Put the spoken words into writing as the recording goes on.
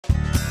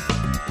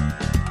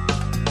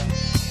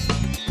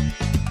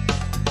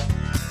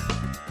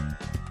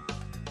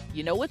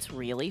You know what's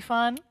really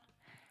fun?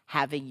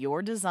 Having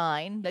your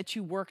design that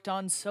you worked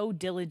on so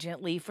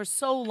diligently for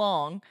so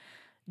long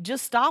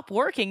just stop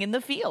working in the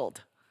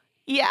field.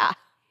 Yeah,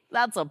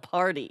 that's a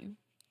party.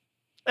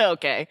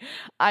 Okay,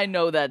 I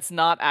know that's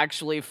not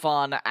actually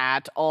fun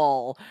at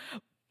all,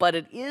 but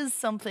it is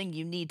something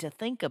you need to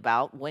think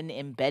about when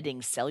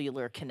embedding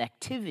cellular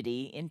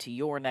connectivity into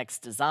your next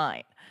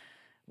design.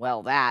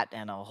 Well, that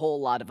and a whole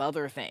lot of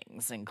other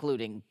things,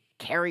 including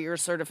carrier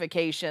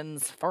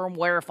certifications,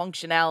 firmware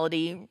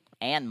functionality,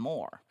 and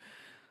more.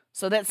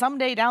 So that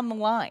someday down the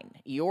line,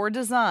 your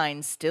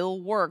design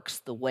still works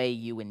the way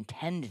you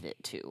intended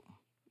it to.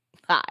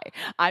 Hi,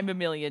 I'm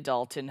Amelia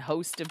Dalton,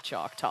 host of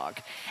Chalk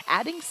Talk.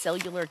 Adding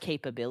cellular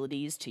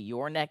capabilities to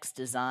your next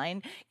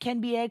design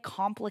can be a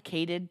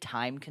complicated,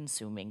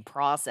 time-consuming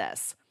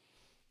process.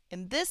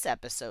 In this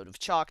episode of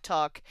Chalk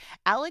Talk,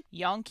 Alec,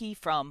 Jahnke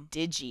from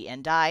Digi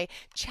and I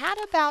chat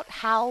about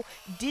how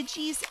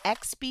Digi's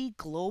XBee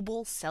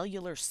Global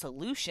Cellular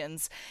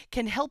Solutions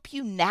can help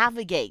you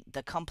navigate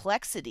the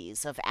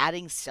complexities of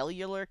adding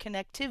cellular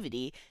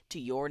connectivity to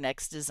your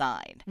next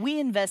design. We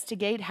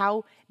investigate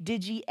how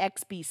Digi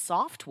XBee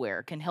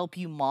software can help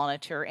you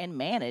monitor and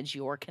manage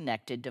your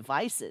connected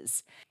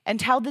devices,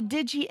 and how the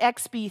Digi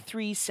XBee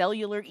 3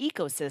 cellular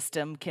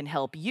ecosystem can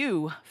help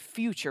you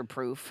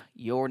future-proof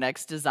your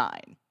next design.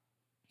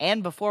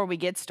 And before we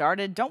get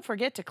started, don't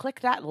forget to click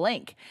that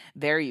link.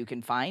 There you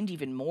can find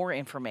even more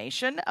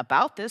information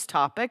about this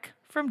topic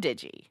from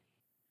Digi.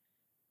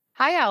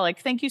 Hi, Alec.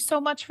 Thank you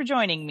so much for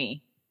joining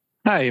me.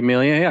 Hi,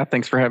 Amelia. Yeah,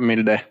 thanks for having me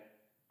today.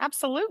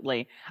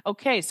 Absolutely.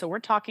 Okay, so we're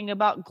talking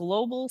about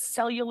global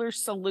cellular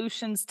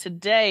solutions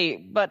today.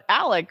 But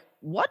Alec,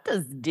 what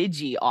does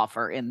Digi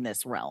offer in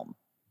this realm?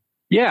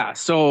 Yeah,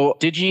 so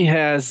Digi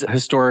has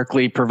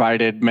historically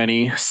provided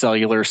many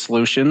cellular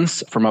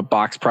solutions from a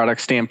box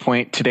product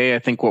standpoint. Today, I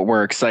think what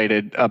we're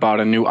excited about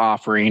a new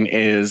offering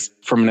is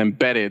from an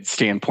embedded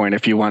standpoint,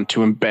 if you want to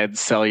embed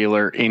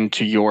cellular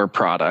into your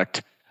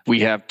product. We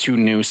have two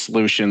new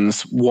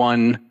solutions,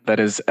 one that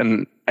is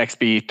an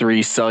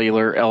XBee3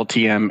 cellular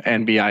LTM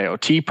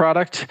NB-IoT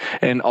product,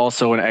 and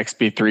also an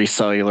XBee3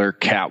 cellular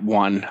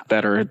Cat1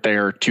 that are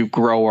there to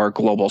grow our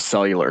global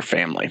cellular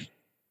family.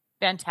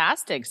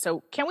 Fantastic.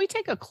 So can we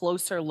take a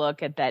closer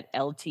look at that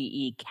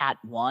LTE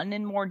Cat1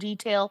 in more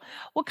detail?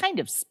 What kind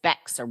of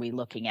specs are we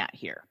looking at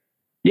here?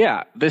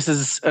 Yeah, this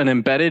is an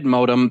embedded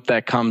modem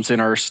that comes in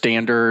our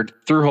standard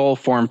through-hole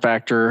form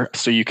factor,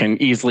 so you can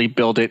easily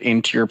build it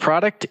into your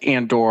product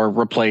and or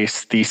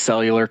replace the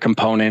cellular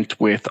component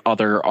with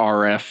other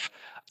RF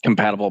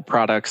compatible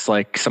products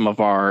like some of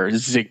our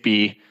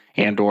Zigbee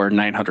and or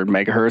 900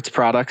 megahertz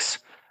products.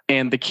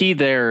 And the key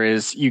there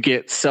is you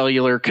get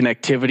cellular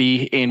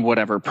connectivity in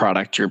whatever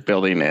product you're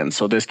building in.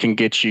 So this can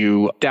get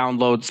you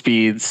download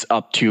speeds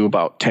up to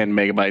about 10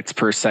 megabytes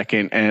per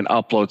second and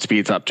upload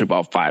speeds up to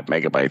about 5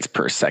 megabytes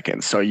per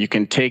second. So you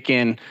can take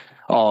in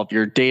all of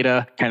your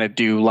data, kind of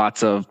do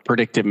lots of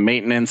predictive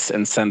maintenance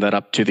and send that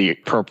up to the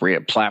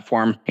appropriate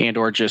platform, and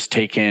or just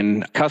take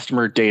in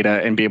customer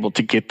data and be able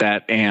to get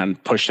that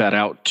and push that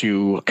out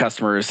to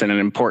customers in an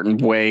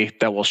important way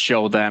that will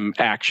show them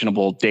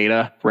actionable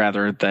data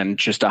rather than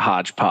just a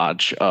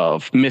hodgepodge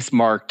of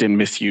mismarked and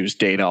misused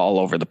data all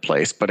over the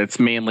place. But it's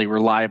mainly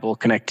reliable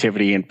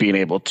connectivity and being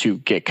able to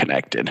get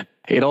connected.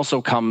 It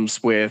also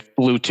comes with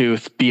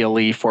Bluetooth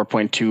BLE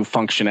 4.2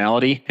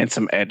 functionality and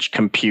some edge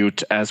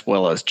compute as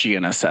well as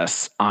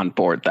GNSS on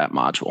board that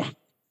module.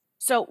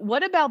 So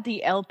what about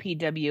the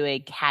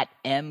LPWA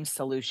Cat-M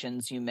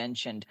solutions you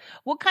mentioned?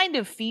 What kind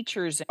of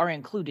features are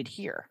included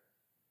here?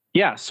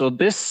 Yeah, so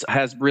this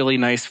has really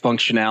nice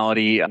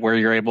functionality where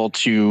you're able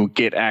to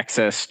get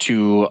access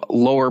to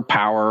lower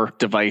power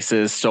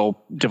devices, so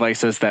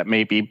devices that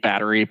may be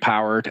battery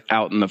powered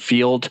out in the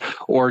field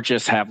or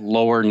just have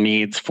lower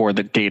needs for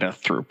the data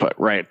throughput,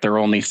 right? They're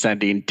only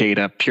sending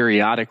data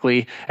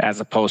periodically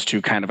as opposed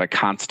to kind of a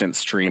constant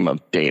stream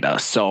of data.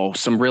 So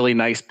some really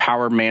nice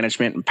power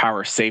management and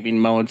power saving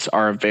modes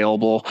are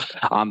available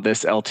on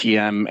this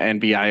LTM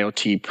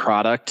NB-IoT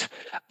product.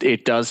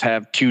 It does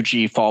have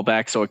 2G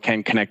fallback, so it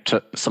can connect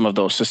to some of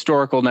those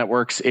historical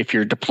networks if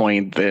you're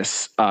deploying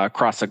this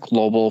across a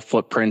global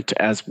footprint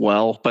as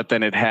well. But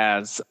then it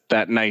has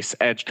that nice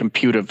edge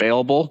compute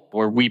available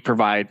where we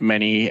provide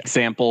many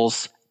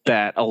examples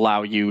that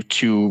allow you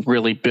to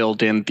really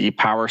build in the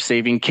power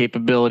saving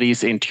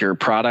capabilities into your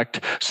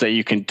product so that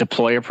you can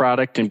deploy a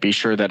product and be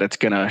sure that it's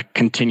going to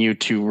continue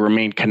to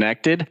remain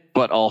connected,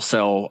 but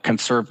also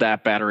conserve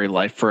that battery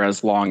life for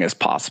as long as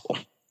possible.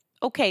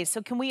 Okay,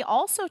 so can we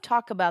also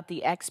talk about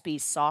the XBee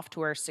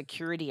software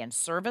security and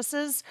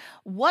services?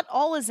 What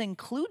all is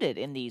included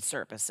in these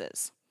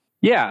services?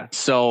 Yeah,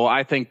 so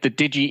I think the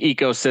Digi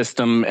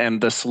ecosystem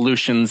and the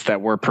solutions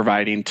that we're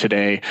providing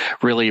today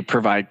really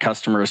provide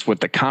customers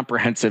with the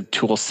comprehensive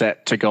tool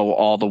set to go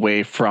all the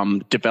way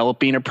from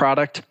developing a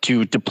product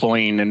to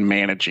deploying and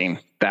managing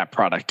that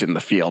product in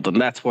the field. And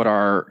that's what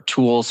our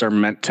tools are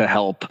meant to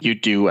help you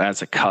do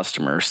as a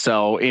customer.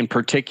 So in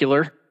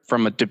particular,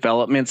 from a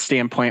development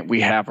standpoint,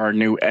 we have our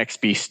new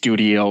XBee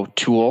Studio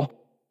tool.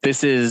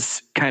 This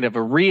is kind of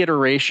a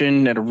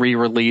reiteration and a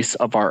re-release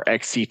of our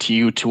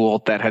XCTU tool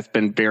that has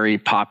been very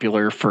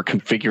popular for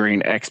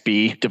configuring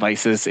XBee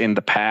devices in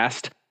the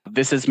past.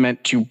 This is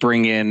meant to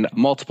bring in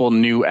multiple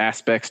new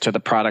aspects to the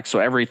product. So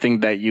everything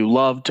that you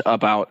loved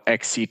about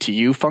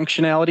XCTU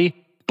functionality,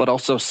 but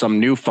also some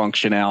new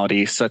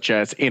functionality such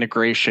as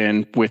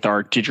integration with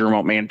our Digi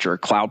Remote Manager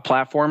cloud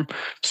platform.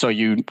 So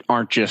you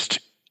aren't just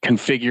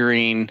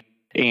configuring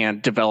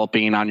and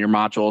developing on your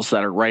modules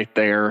that are right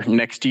there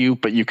next to you,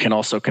 but you can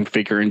also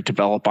configure and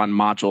develop on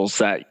modules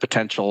that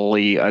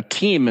potentially a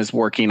team is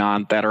working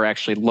on that are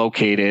actually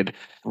located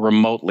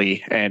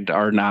remotely and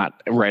are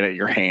not right at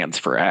your hands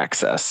for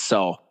access.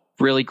 So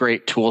really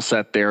great tool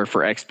set there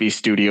for XBee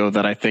Studio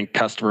that I think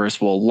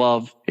customers will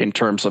love in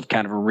terms of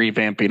kind of a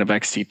revamping of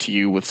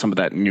XCTU with some of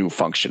that new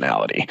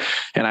functionality.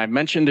 And I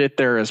mentioned it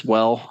there as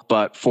well,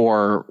 but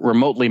for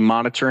remotely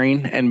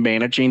monitoring and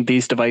managing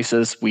these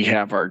devices, we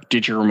have our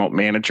Digi Remote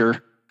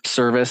Manager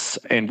service,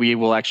 and we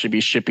will actually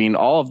be shipping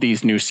all of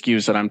these new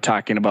SKUs that I'm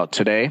talking about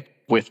today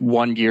with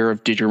 1 year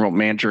of Digi Remote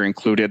Manager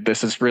included.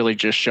 This is really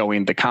just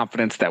showing the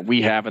confidence that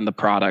we have in the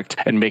product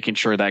and making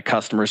sure that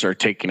customers are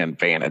taking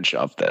advantage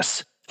of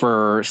this.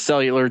 For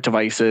cellular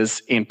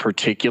devices in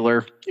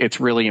particular, it's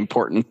really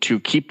important to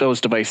keep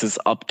those devices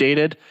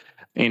updated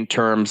in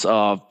terms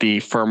of the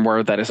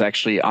firmware that is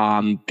actually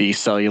on the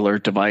cellular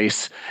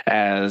device,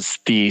 as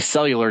the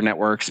cellular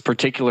networks,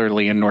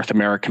 particularly in North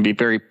America, can be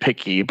very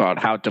picky about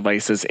how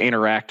devices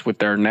interact with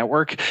their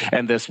network.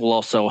 And this will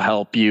also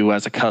help you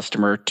as a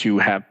customer to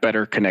have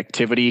better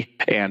connectivity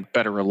and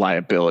better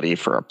reliability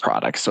for a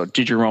product. So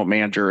Digi Remote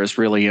Manager is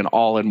really an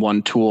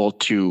all-in-one tool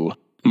to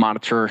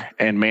monitor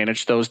and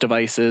manage those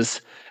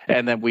devices.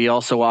 And then we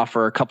also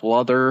offer a couple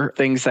other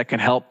things that can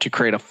help to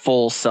create a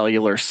full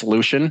cellular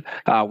solution.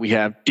 We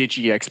have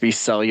Digi XBee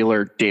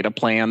cellular data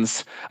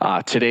plans.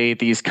 Today,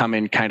 these come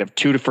in kind of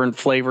two different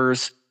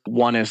flavors.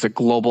 One is a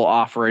global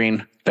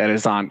offering that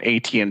is on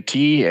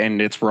AT&T and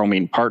its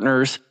roaming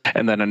partners,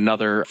 and then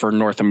another for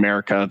North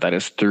America that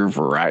is through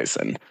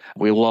Verizon.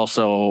 We will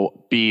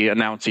also be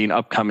announcing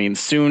upcoming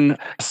soon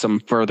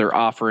some further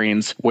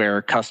offerings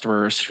where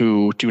customers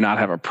who do not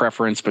have a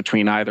preference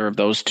between either of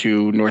those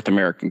two North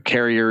American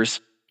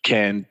carriers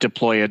can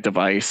deploy a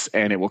device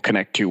and it will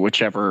connect to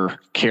whichever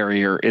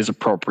carrier is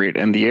appropriate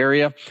in the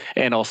area,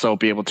 and also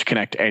be able to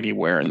connect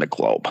anywhere in the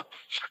globe.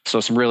 So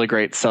some really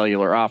great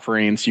cellular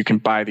offerings. You can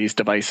buy these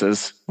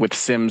devices with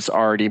SIMs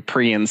already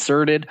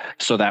pre-inserted,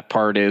 so that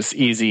part is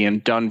easy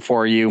and done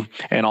for you.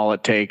 And all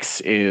it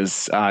takes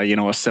is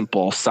a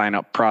simple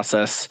sign-up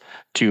process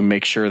to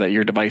make sure that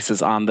your device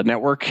is on the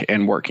network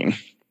and working.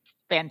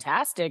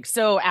 Fantastic.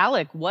 So,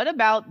 Alec, what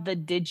about the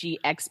Digi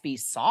XBee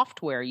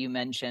software you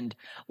mentioned?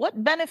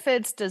 What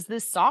benefits does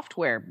this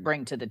software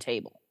bring to the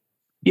table?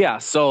 Yeah,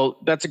 so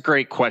that's a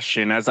great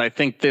question, as I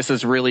think this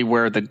is really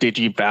where the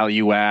Digi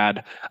value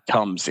add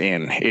comes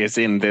in, is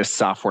in this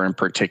software in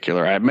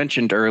particular. I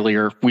mentioned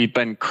earlier, we've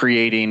been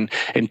creating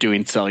and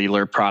doing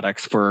cellular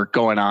products for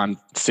going on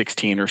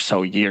 16 or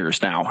so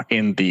years now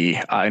in the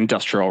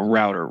industrial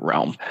router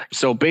realm.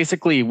 So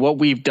basically what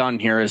we've done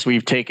here is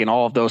we've taken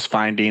all of those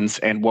findings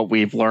and what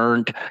we've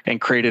learned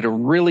and created a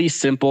really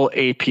simple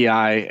API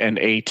and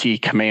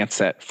AT command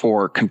set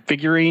for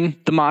configuring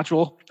the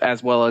module,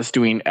 as well as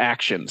doing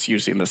actions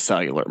using the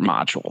cellular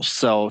module.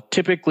 So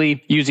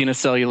typically using a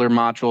cellular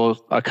module,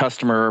 a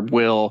customer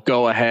will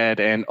go ahead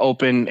and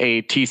open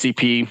a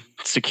TCP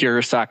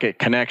secure socket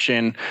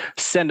connection,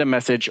 send a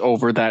message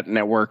over that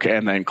network,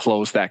 and then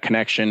close that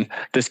connection.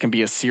 This can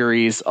be a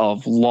series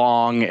of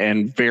long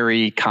and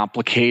very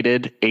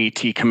complicated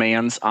AT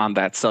commands on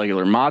that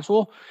cellular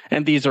module.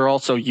 And these are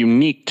also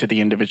unique to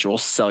the individual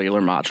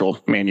cellular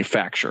module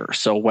manufacturer.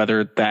 So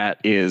whether that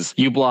is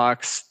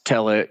u-blox,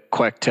 Telit,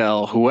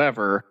 Quectel,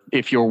 whoever,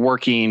 if you're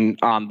working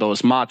on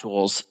those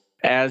modules,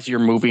 as you're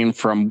moving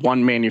from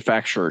one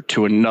manufacturer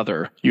to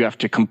another, you have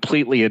to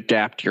completely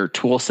adapt your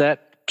tool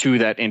set to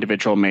that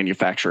individual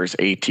manufacturer's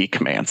AT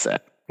command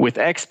set. With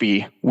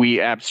XBee,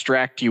 we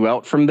abstract you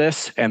out from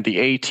this, and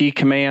the AT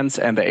commands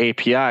and the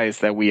APIs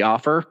that we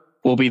offer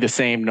will be the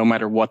same no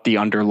matter what the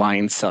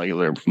underlying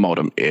cellular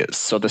modem is.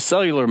 So the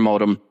cellular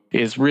modem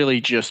is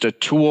really just a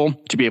tool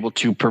to be able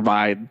to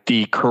provide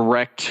the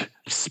correct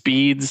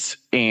speeds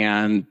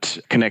and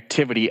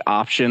connectivity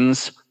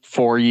options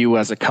for you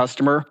as a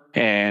customer,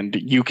 and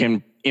you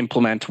can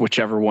implement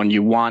whichever one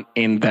you want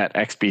in that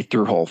XBee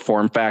through-hole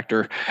form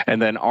factor.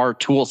 And then our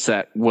tool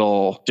set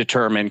will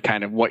determine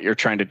kind of what you're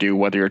trying to do,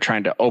 whether you're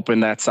trying to open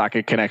that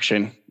socket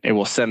connection, it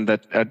will send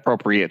the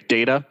appropriate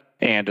data,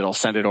 and it'll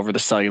send it over the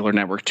cellular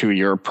network to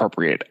your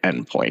appropriate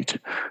endpoint.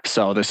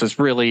 So this is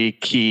really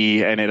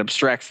key, and it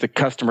abstracts the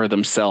customer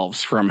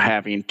themselves from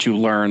having to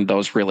learn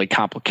those really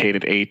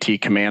complicated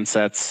AT command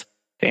sets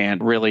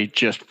and really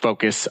just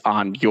focus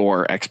on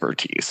your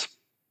expertise.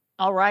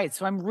 All right.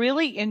 So I'm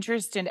really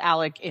interested,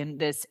 Alec, in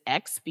this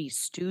XBee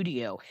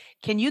Studio.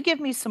 Can you give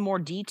me some more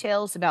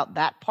details about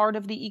that part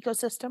of the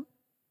ecosystem?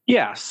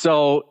 Yeah,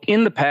 so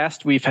in the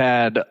past, we've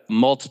had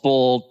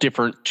multiple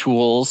different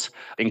tools,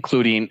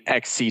 including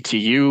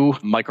XCTU,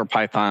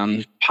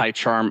 MicroPython,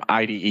 PyCharm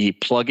IDE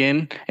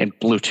plugin, and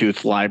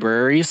Bluetooth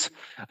libraries.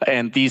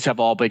 And these have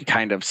all been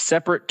kind of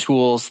separate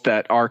tools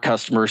that our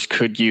customers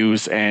could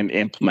use and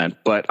implement.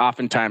 But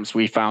oftentimes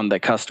we found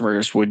that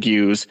customers would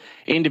use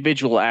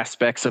individual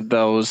aspects of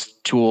those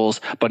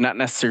tools, but not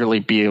necessarily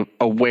be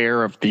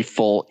aware of the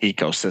full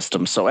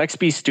ecosystem. So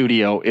XBee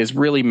Studio is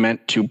really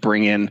meant to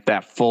bring in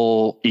that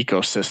full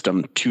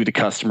ecosystem to the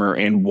customer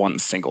in one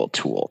single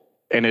tool.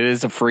 And it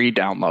is a free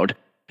download,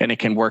 and it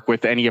can work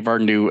with any of our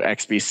new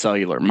XBee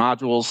Cellular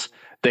modules.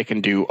 They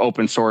can do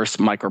open source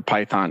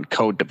MicroPython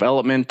code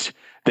development.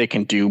 They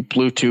can do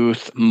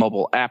Bluetooth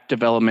mobile app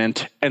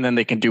development, and then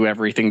they can do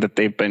everything that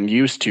they've been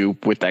used to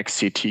with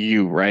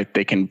XCTU, right?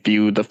 They can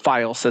view the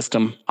file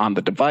system on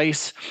the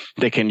device.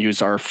 They can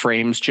use our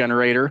frames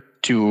generator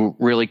to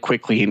really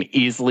quickly and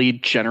easily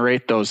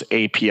generate those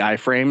API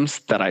frames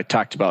that I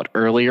talked about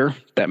earlier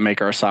that make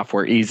our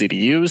software easy to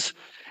use.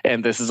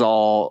 And this is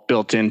all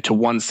built into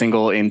one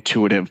single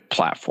intuitive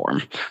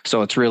platform.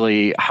 So it's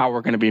really how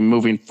we're going to be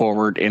moving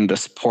forward in the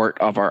support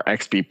of our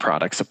XBee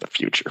products of the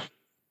future.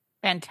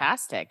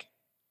 Fantastic.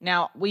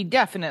 Now, we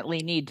definitely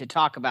need to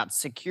talk about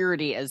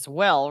security as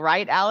well,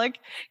 right, Alec?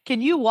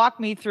 Can you walk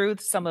me through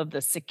some of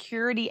the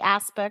security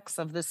aspects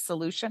of this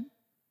solution?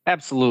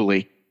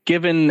 Absolutely.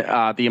 Given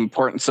the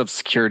importance of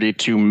security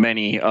to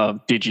many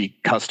of Digi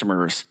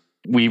customers,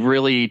 we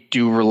really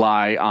do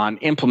rely on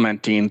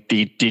implementing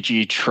the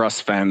Digi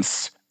Trust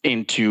Fence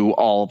into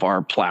all of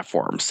our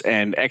platforms.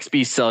 And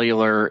XBee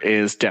Cellular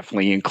is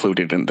definitely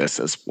included in this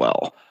as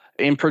well.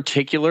 In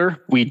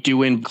particular, we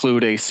do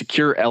include a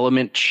secure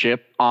element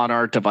chip on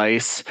our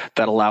device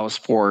that allows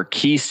for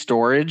key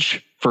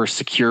storage for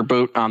secure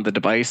boot on the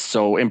device.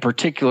 So in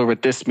particular,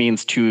 what this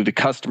means to the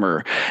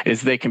customer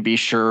is they can be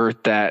sure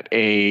that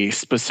a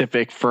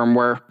specific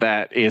firmware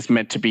that is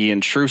meant to be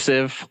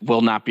intrusive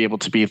will not be able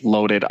to be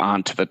loaded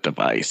onto the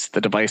device.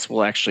 The device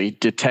will actually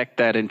detect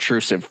that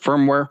intrusive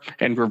firmware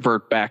and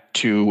revert back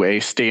to a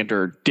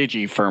standard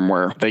Digi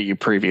firmware that you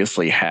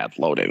previously had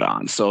loaded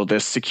on. So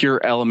this secure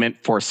element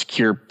for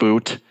secure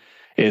boot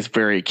is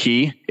very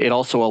key. It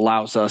also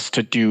allows us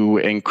to do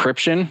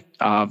encryption,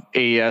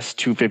 AES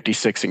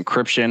 256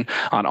 encryption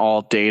on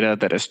all data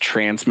that is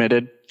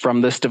transmitted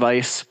from this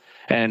device,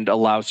 and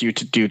allows you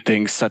to do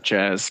things such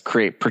as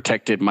create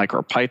protected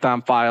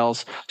MicroPython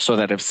files so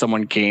that if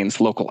someone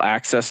gains local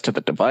access to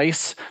the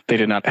device, they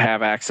do not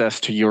have access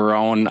to your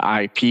own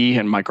IP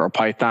and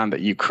MicroPython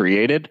that you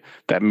created.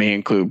 That may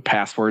include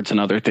passwords and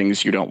other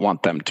things you don't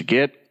want them to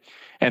get.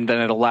 And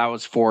then it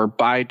allows for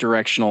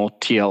bidirectional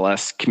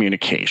TLS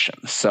communication.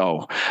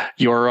 So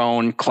your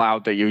own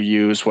cloud that you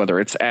use, whether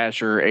it's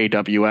Azure,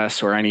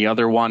 AWS, or any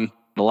other one,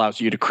 allows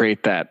you to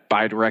create that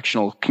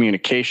bidirectional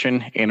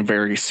communication in a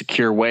very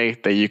secure way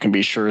that you can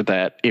be sure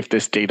that if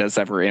this data is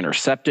ever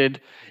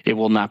intercepted, it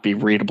will not be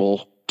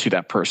readable to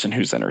that person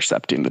who's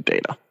intercepting the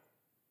data.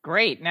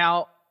 Great.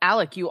 Now,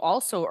 Alec, you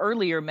also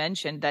earlier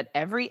mentioned that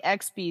every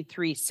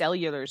XBee3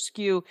 cellular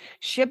SKU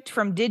shipped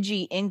from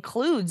Digi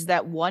includes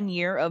that 1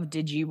 year of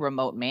Digi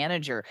Remote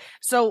Manager.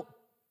 So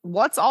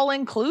what's all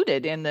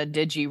included in the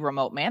Digi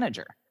Remote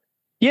Manager?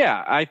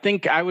 Yeah, I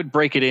think I would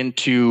break it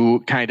into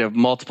kind of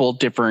multiple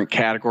different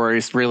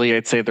categories. Really,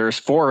 I'd say there's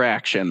 4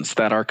 actions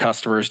that our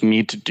customers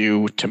need to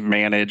do to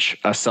manage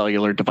a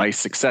cellular device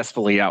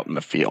successfully out in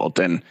the field.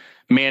 And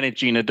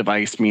managing a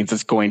device means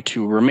it's going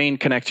to remain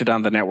connected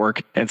on the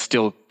network and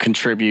still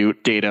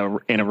contribute data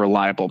in a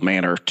reliable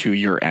manner to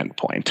your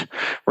endpoint,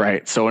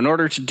 right? So in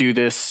order to do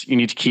this, you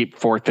need to keep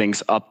 4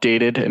 things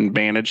updated and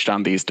managed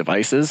on these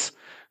devices.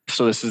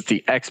 So this is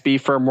the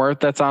XBee firmware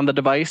that's on the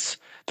device.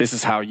 This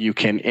is how you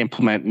can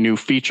implement new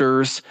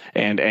features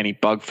and any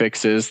bug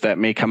fixes that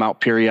may come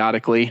out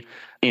periodically.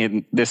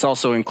 And this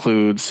also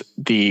includes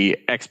the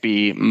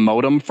XBee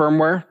modem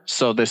firmware.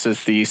 So this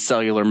is the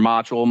cellular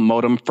module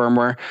modem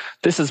firmware.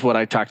 This is what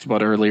I talked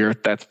about earlier.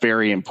 That's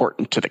very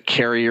important to the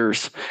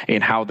carriers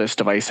in how this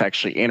device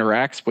actually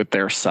interacts with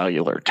their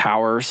cellular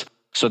towers.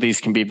 So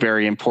these can be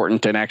very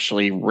important and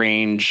actually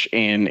range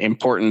in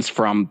importance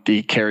from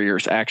the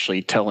carriers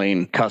actually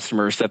telling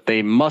customers that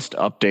they must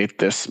update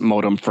this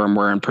modem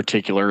firmware in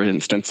particular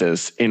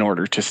instances in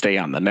order to stay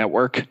on the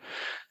network.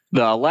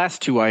 The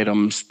last 2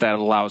 items that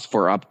allows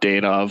for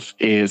update of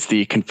is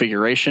the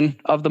configuration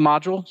of the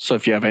module. So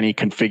if you have any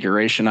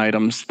configuration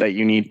items that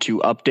you need to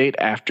update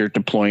after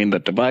deploying the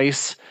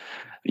device,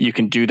 you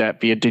can do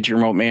that via Digi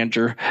Remote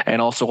Manager,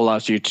 and also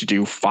allows you to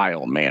do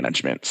file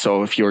management.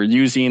 So if you're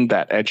using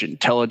that edge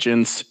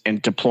intelligence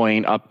and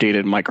deploying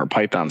updated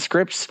MicroPython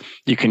scripts,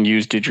 you can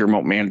use Digi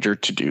Remote Manager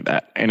to do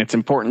that. And it's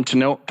important to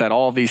note that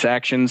all of these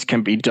actions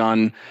can be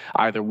done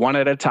either one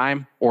at a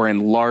time or in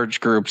large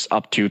groups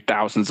up to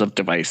thousands of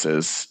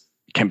devices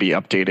can be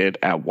updated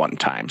at one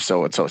time.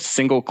 So it's a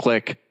single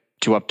click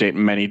to update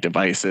many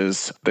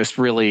devices. This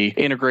really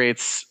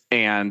integrates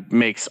and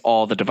makes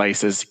all the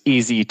devices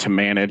easy to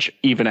manage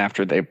even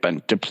after they've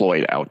been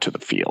deployed out to the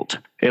field.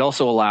 It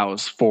also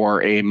allows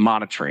for a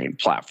monitoring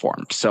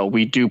platform. So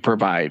we do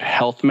provide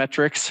health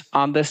metrics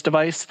on this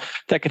device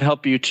that can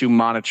help you to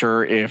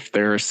monitor if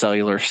there's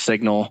cellular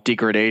signal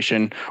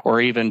degradation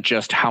or even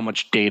just how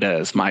much data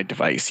is my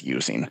device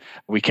using.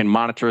 We can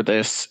monitor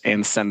this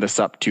and send this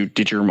up to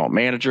Digi Remote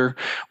Manager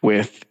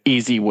with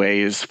easy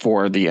ways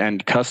for the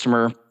end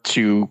customer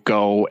to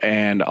go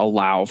and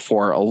allow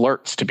for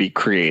alerts to be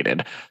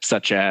created,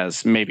 such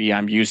as maybe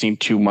I'm using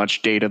too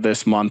much data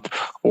this month,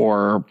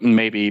 or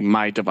maybe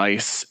my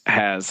device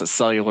has a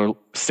cellular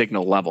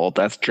signal level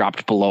that's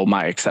dropped below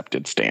my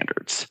accepted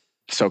standards.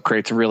 So it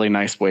creates a really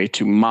nice way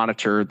to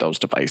monitor those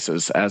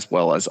devices as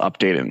well as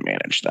update and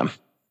manage them.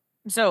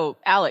 So,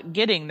 Alec,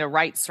 getting the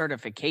right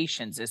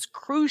certifications is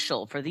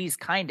crucial for these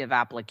kind of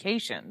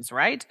applications,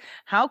 right?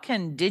 How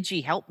can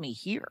Digi help me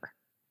here?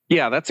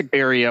 Yeah, that's an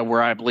area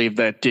where I believe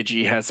that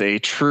Digi has a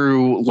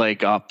true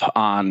leg up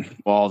on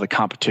all the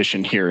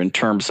competition here in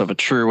terms of a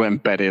true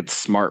embedded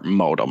smart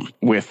modem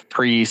with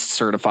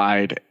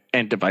pre-certified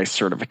end device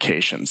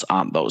certifications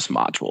on those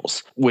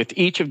modules. With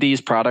each of these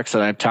products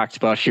that I've talked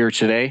about here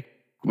today,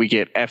 we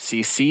get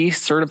FCC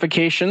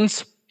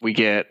certifications, we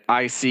get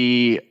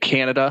IC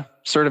Canada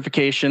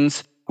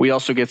certifications. We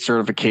also get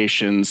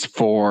certifications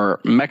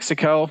for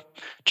Mexico,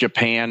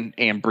 Japan,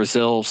 and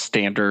Brazil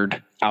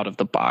standard out of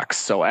the box.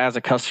 So as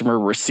a customer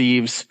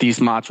receives these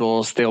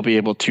modules, they'll be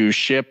able to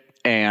ship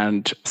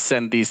and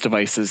send these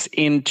devices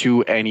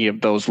into any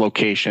of those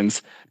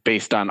locations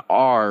based on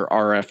our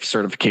RF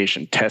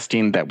certification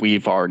testing that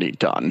we've already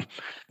done.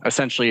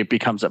 Essentially, it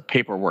becomes a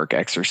paperwork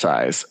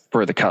exercise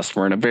for the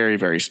customer, and a very,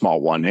 very small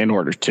one, in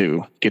order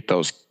to get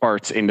those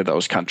parts into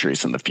those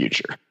countries in the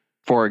future.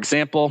 For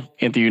example,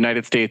 in the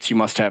United States, you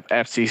must have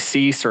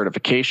FCC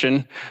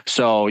certification.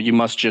 So you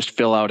must just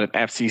fill out an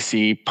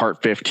FCC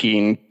Part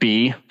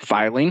 15B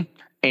filing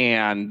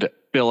and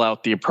fill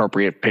out the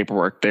appropriate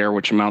paperwork there,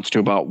 which amounts to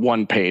about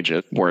 1 page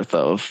worth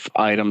of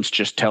items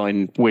just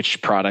telling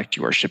which product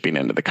you are shipping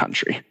into the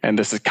country. And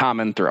this is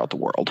common throughout the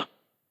world.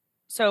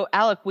 So,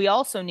 Alec, we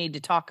also need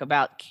to talk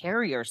about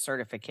carrier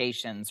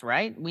certifications,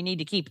 right? We need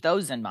to keep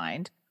those in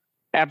mind.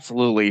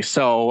 Absolutely.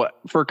 So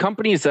for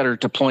companies that are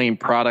deploying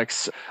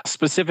products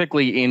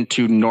specifically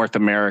into North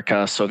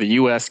America, so the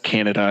US,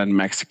 Canada, and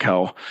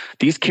Mexico,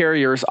 these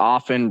carriers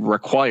often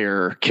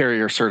require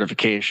carrier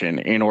certification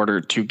in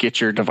order to get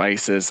your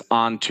devices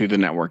onto the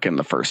network in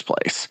the first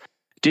place.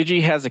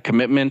 Digi has a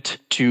commitment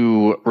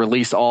to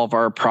release all of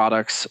our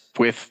products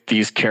with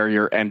these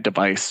carrier and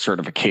device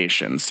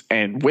certifications.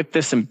 And with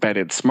this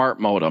embedded smart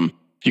modem,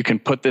 you can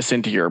put this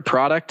into your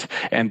product,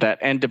 and that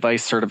end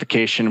device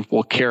certification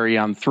will carry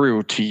on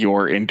through to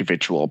your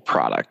individual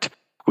product.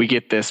 We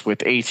get this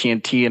with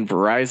AT&T and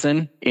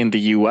Verizon in the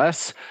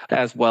US,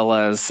 as well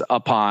as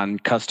upon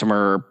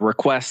customer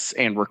requests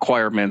and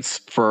requirements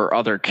for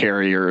other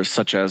carriers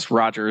such as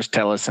Rogers,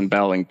 Telus, and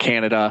Bell in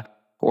Canada,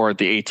 or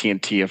the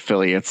AT&T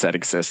affiliates that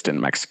exist in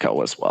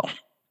Mexico as well.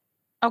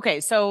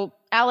 Okay, so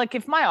Alec,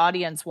 if my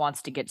audience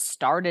wants to get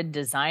started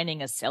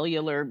designing a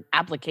cellular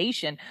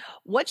application,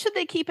 what should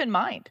they keep in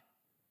mind?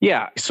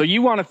 Yeah, so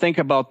you want to think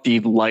about the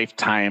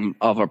lifetime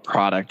of a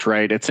product,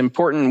 right? It's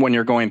important when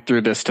you're going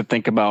through this to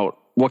think about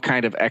what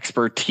kind of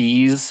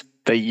expertise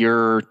that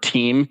your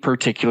team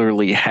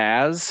particularly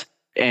has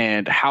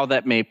and how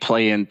that may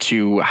play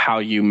into how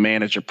you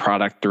manage a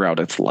product throughout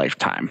its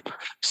lifetime.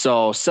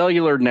 So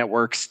cellular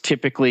networks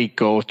typically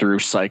go through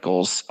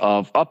cycles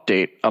of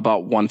update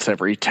about once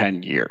every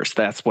 10 years.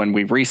 That's when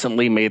we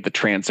recently made the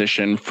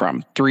transition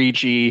from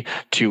 3G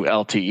to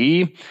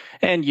LTE.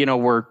 And,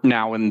 we're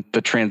now in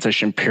the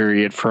transition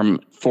period from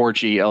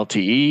 4G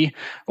LTE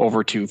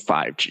over to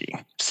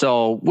 5G.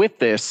 So with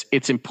this,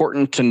 it's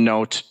important to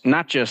note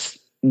not just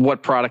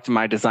what product am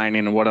I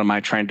designing and what am I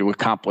trying to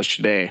accomplish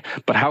today,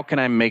 but how can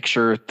I make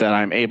sure that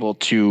I'm able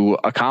to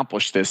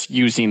accomplish this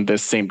using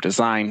this same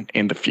design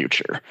in the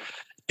future?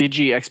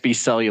 Digi XBee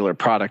Cellular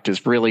product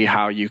is really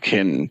how you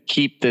can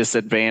keep this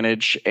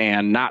advantage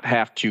and not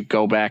have to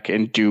go back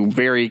and do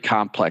very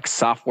complex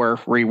software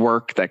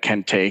rework that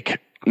can take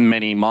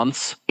many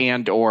months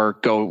and or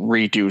go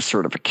redo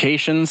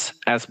certifications,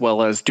 as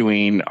well as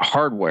doing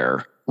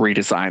hardware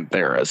redesign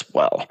there as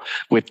well.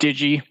 With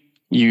Digi,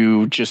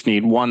 you just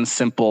need one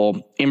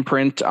simple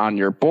imprint on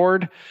your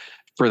board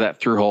for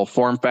that through-hole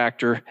form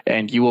factor,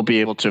 and you will be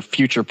able to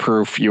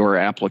future-proof your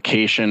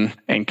application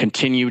and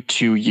continue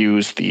to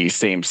use the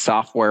same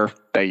software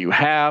that you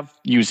have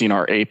using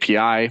our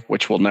API,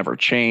 which will never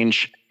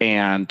change,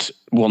 and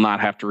will not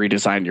have to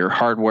redesign your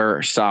hardware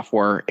or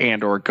software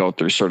and or go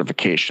through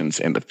certifications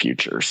in the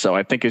future. So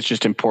I think it's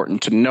just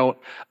important to note,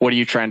 what are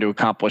you trying to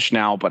accomplish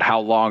now, but how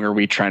long are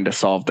we trying to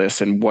solve this,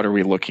 and what are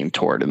we looking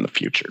toward in the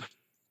future?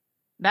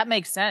 That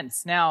makes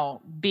sense. Now,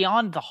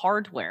 beyond the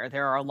hardware,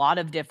 there are a lot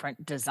of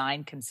different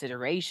design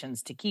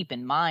considerations to keep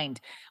in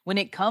mind when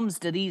it comes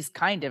to these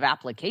kind of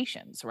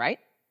applications, right?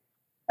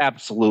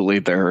 Absolutely,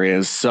 there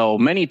is. So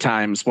many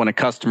times when a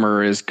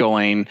customer is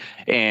going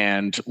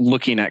and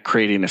looking at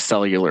creating a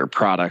cellular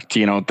product,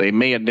 they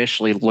may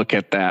initially look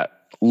at that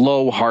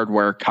low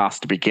hardware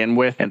cost to begin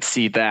with and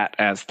see that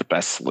as the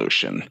best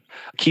solution.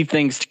 Key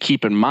things to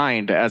keep in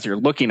mind as you're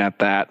looking at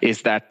that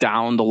is that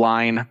down the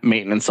line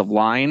maintenance of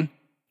line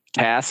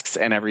tasks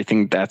and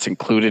everything that's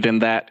included in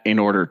that in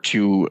order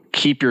to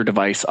keep your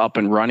device up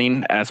and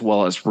running as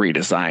well as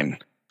redesign.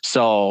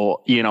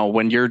 So,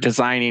 when you're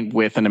designing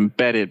with an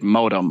embedded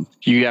modem,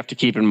 you have to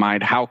keep in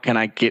mind, how can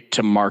I get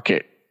to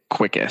market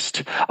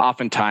quickest?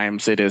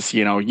 Oftentimes it is,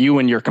 you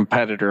and your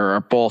competitor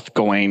are both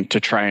going to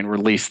try and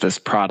release this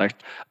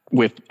product.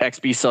 With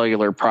XBee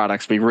Cellular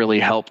products, we really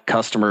help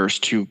customers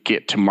to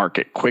get to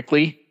market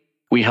quickly.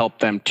 We help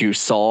them to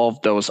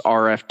solve those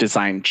RF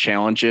design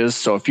challenges.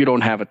 So if you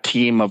don't have a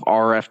team of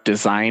RF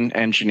design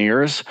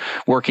engineers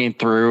working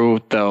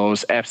through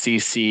those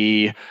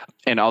FCC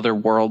and other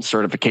world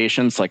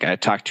certifications, like I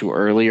talked to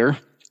earlier,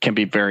 can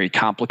be very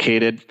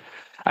complicated.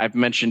 I've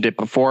mentioned it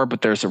before,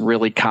 but there's a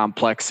really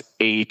complex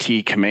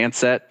AT command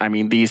set. I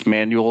mean, these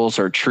manuals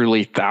are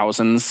truly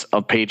thousands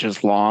of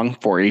pages long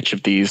for each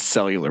of these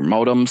cellular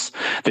modems.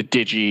 The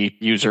Digi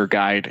user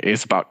guide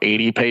is about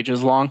 80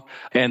 pages long.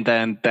 And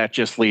then that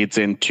just leads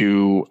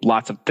into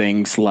lots of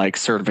things like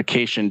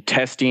certification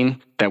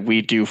testing that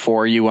we do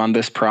for you on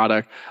this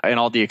product and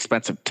all the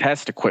expensive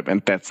test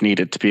equipment that's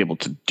needed to be able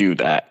to do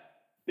that.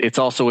 It's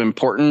also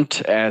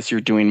important as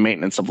you're doing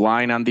maintenance of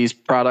line on these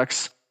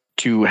products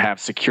to have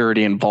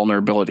security and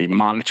vulnerability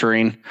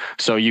monitoring,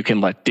 so you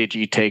can let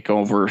Digi take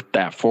over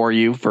that for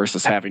you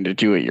versus having to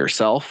do it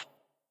yourself.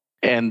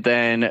 And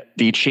then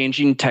the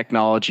changing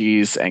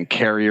technologies and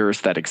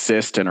carriers that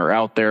exist and are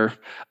out there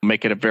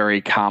make it a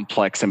very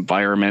complex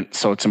environment.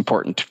 So it's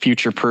important to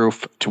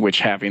future-proof, to which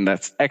having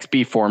that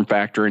XBee form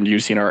factor and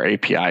using our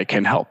API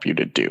can help you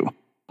to do.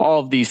 All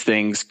of these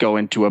things go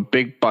into a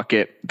big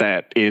bucket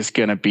that is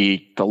going to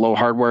be the low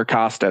hardware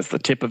cost as the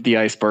tip of the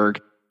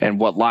iceberg, and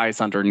what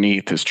lies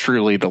underneath is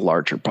truly the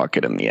larger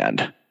bucket in the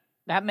end.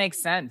 That makes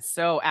sense.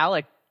 So,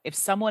 Alec, if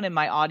someone in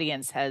my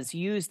audience has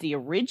used the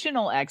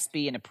original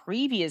XBee in a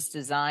previous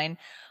design,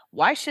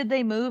 why should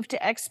they move to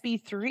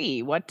XBee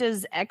 3? What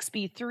does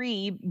XBee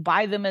 3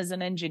 buy them as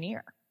an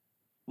engineer?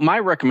 My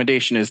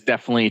recommendation is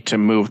definitely to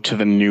move to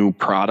the new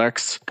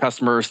products.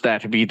 Customers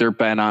that have either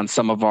been on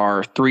some of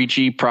our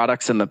 3G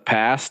products in the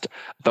past,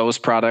 those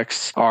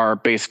products are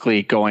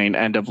basically going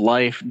end of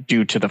life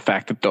due to the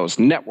fact that those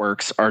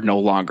networks are no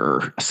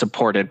longer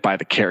supported by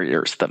the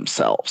carriers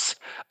themselves.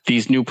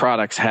 These new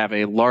products have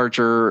a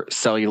larger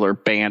cellular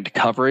band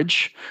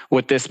coverage.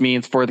 What this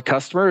means for the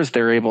customer is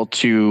they're able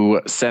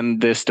to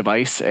send this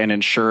device and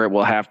ensure it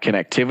will have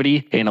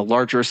connectivity in a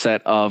larger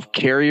set of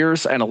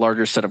carriers and a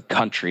larger set of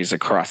countries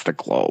across the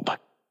globe.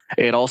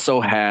 It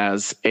also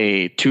has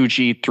a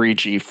 2G,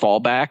 3G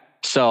fallback.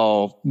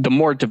 So the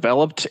more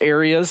developed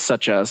areas,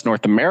 such as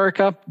North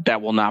America,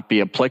 that will not be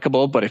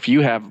applicable. But if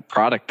you have a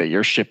product that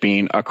you're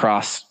shipping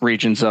across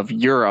regions of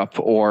Europe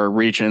or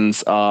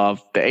regions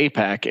of the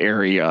APAC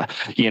area,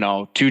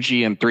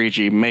 2G and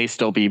 3G may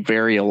still be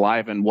very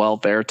alive and well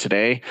there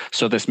today.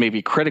 So this may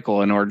be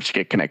critical in order to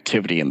get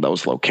connectivity in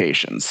those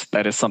locations.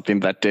 That is something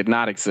that did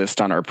not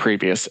exist on our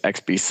previous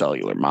XBee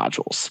Cellular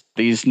modules.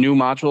 These new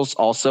modules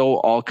also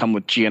all come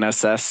with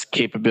GNSS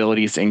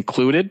capabilities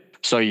included.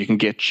 So you can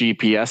get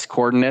GPS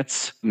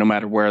coordinates no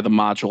matter where the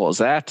module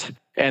is at.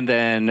 And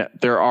then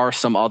there are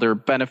some other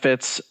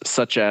benefits,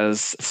 such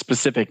as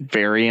specific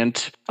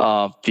variant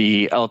of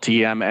the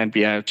LTE-M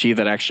NB-IoT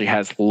that actually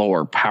has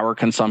lower power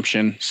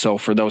consumption. So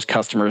for those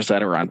customers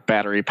that are on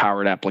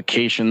battery-powered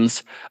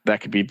applications,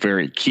 that could be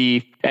very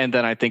key. And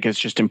then I think it's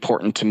just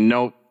important to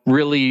note,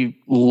 really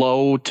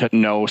low to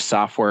no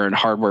software and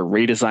hardware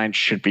redesign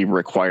should be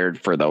required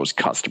for those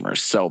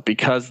customers. So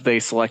because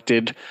they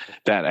selected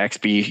that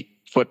XBee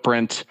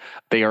footprint,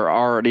 they are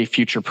already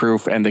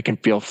future-proof and they can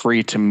feel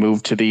free to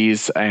move to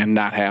these and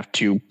not have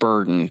to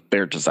burden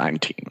their design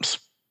teams.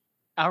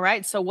 All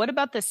right. So what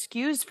about the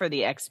SKUs for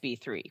the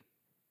XBee 3?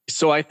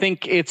 So I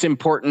think it's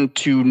important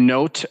to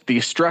note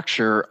the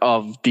structure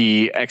of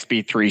the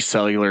XBee 3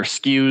 cellular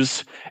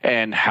SKUs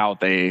and how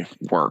they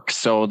work.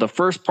 So the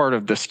first part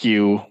of the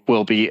SKU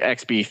will be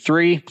XBee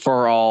 3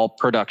 for all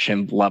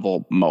production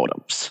level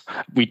modems.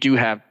 We do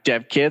have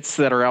dev kits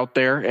that are out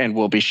there and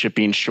will be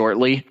shipping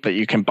shortly that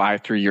you can buy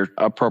through your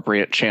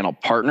appropriate channel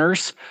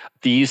partners.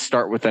 These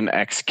start with an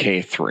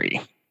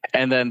XK3.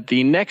 And then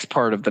the next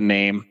part of the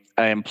name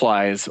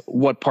implies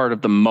what part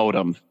of the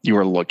modem you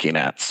are looking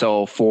at.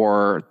 So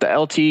for the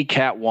LTE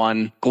Cat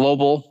 1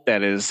 global,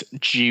 that is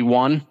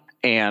G1,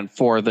 and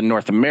for the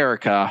North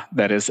America,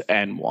 that is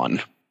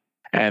N1.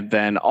 And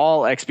then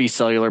all XBee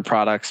Cellular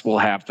products will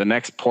have the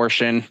next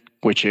portion,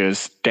 which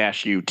is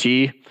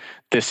 -UT.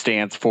 This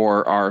stands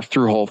for our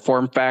through-hole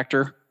form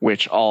factor,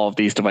 which all of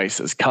these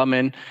devices come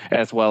in,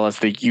 as well as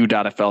the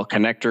U.FL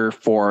connector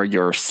for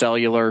your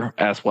cellular,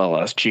 as well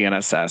as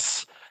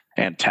GNSS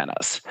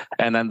antennas.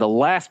 And then the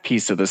last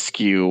piece of the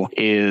SKU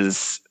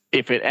is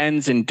if it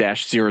ends in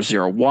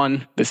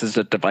 -001, this is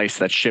a device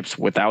that ships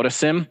without a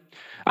SIM.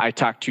 I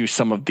talked to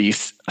some of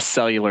these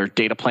cellular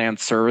data plan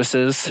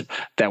services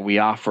that we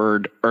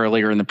offered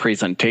earlier in the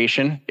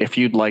presentation. If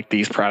you'd like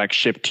these products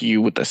shipped to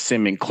you with the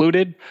SIM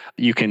included,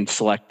 you can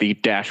select the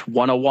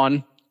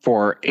 -101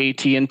 for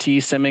AT&T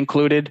SIM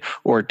included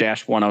or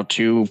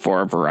 -102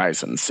 for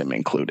Verizon SIM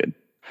included.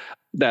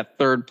 That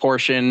third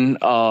portion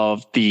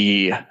of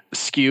the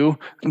SKU,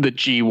 the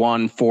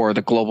G1 for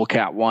the global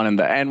Cat 1 and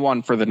the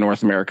N1 for the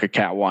North America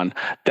Cat 1,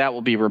 that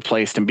will be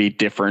replaced and be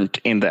different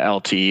in the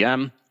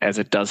LTEM, as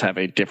it does have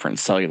a different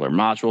cellular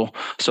module.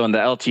 So in the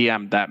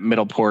LTEM, that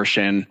middle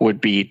portion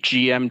would be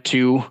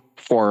GM2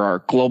 for our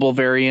global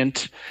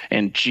variant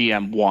and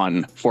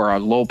GM1 for our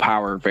low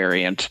power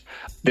variant.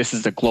 This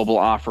is a global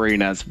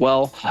offering as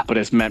well, but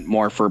is meant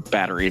more for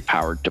battery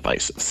powered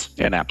devices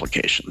and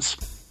applications.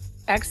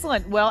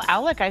 Excellent. Well,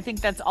 Alec, I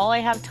think that's all I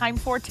have time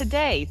for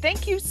today.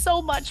 Thank you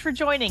so much for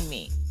joining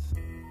me.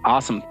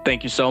 Awesome.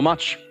 Thank you so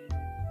much.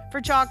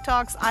 For Chalk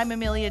Talks, I'm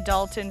Amelia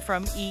Dalton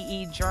from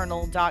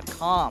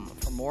eejournal.com.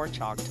 For more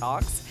Chalk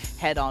Talks,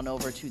 head on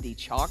over to the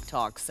Chalk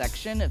Talks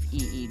section of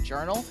EE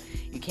Journal.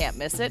 You can't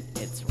miss it.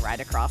 It's right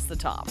across the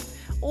top.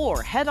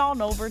 Or head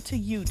on over to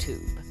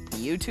YouTube,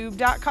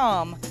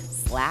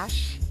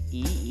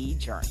 youtube.com/EE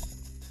Journal.